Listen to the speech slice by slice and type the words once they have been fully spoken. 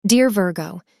Dear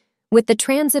Virgo, with the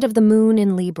transit of the moon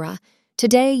in Libra,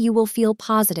 today you will feel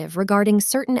positive regarding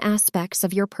certain aspects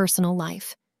of your personal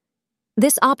life.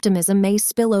 This optimism may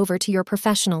spill over to your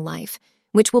professional life,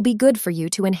 which will be good for you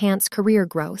to enhance career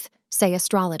growth, say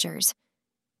astrologers.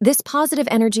 This positive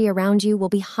energy around you will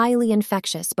be highly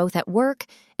infectious both at work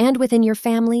and within your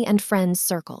family and friends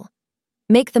circle.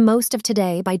 Make the most of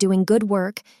today by doing good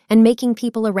work and making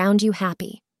people around you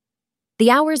happy. The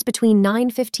hours between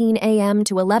 9:15 a.m.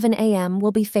 to 11 a.m.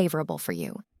 will be favorable for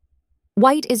you.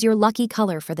 White is your lucky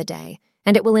color for the day,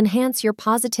 and it will enhance your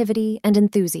positivity and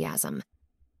enthusiasm.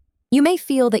 You may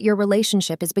feel that your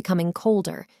relationship is becoming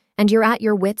colder, and you're at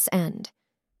your wits' end.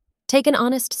 Take an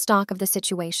honest stock of the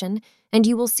situation, and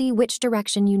you will see which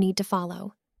direction you need to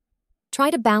follow.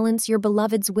 Try to balance your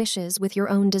beloved's wishes with your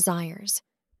own desires.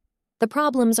 The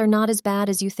problems are not as bad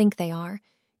as you think they are.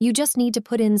 You just need to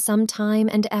put in some time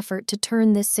and effort to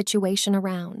turn this situation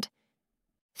around.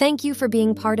 Thank you for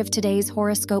being part of today's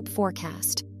horoscope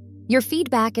forecast. Your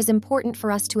feedback is important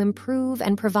for us to improve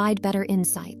and provide better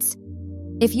insights.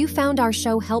 If you found our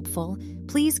show helpful,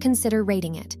 please consider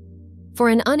rating it. For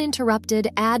an uninterrupted,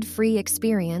 ad-free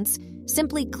experience,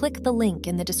 simply click the link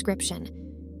in the description.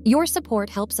 Your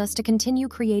support helps us to continue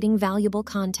creating valuable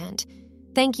content.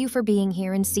 Thank you for being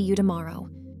here and see you tomorrow.